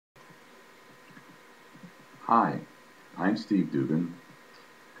Hi, I'm Steve Dugan,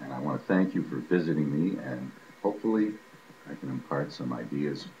 and I want to thank you for visiting me, and hopefully I can impart some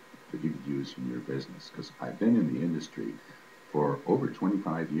ideas that you could use in your business, because I've been in the industry for over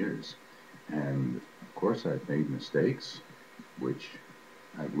 25 years, and of course I've made mistakes, which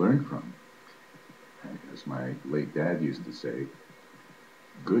I've learned from. And as my late dad used to say,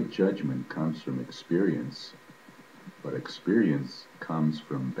 good judgment comes from experience, but experience comes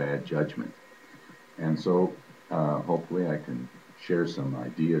from bad judgment. And so hopefully I can share some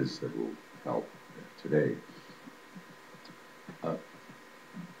ideas that will help today. Uh,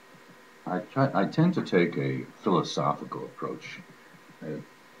 I tend to take a philosophical approach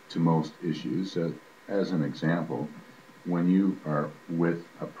to most issues. As an example, when you are with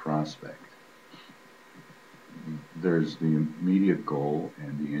a prospect, there's the immediate goal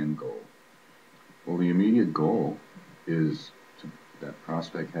and the end goal. Well, the immediate goal is that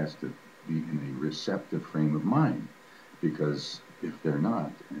prospect has to be in a receptive frame of mind, because if they're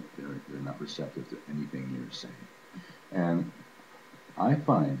not, they're not receptive to anything you're saying. And I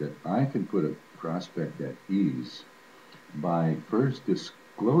find that I can put a prospect at ease by first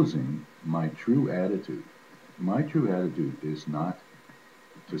disclosing my true attitude. My true attitude is not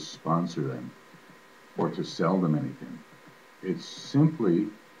to sponsor them or to sell them anything. It's simply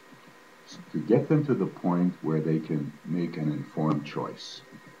to get them to the point where they can make an informed choice.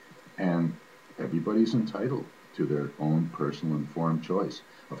 And everybody's entitled to their own personal informed choice.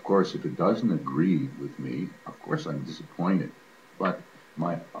 Of course, if it doesn't agree with me, of course I'm disappointed. But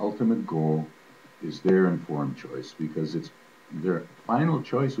my ultimate goal is their informed choice, because it's their final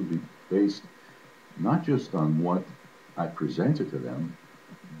choice would be based not just on what I presented to them,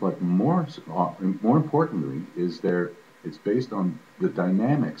 but more importantly is it's based on the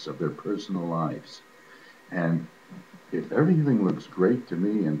dynamics of their personal lives. And if everything looks great to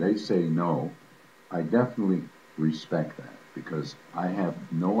me and they say no, I definitely respect that, because I have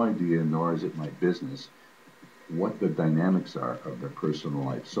no idea, nor is it my business, what the dynamics are of their personal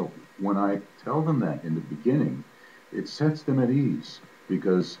life. So when I tell them that in the beginning, it sets them at ease,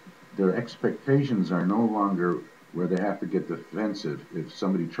 because their expectations are no longer where they have to get defensive if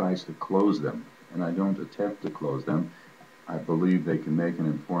somebody tries to close them. And I don't attempt to close them. I believe they can make an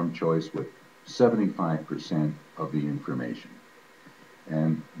informed choice with 75% of the information.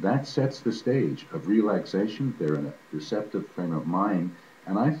 And that sets the stage of relaxation. They're in a receptive frame of mind,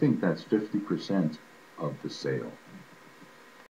 and I think that's 50% of the sale.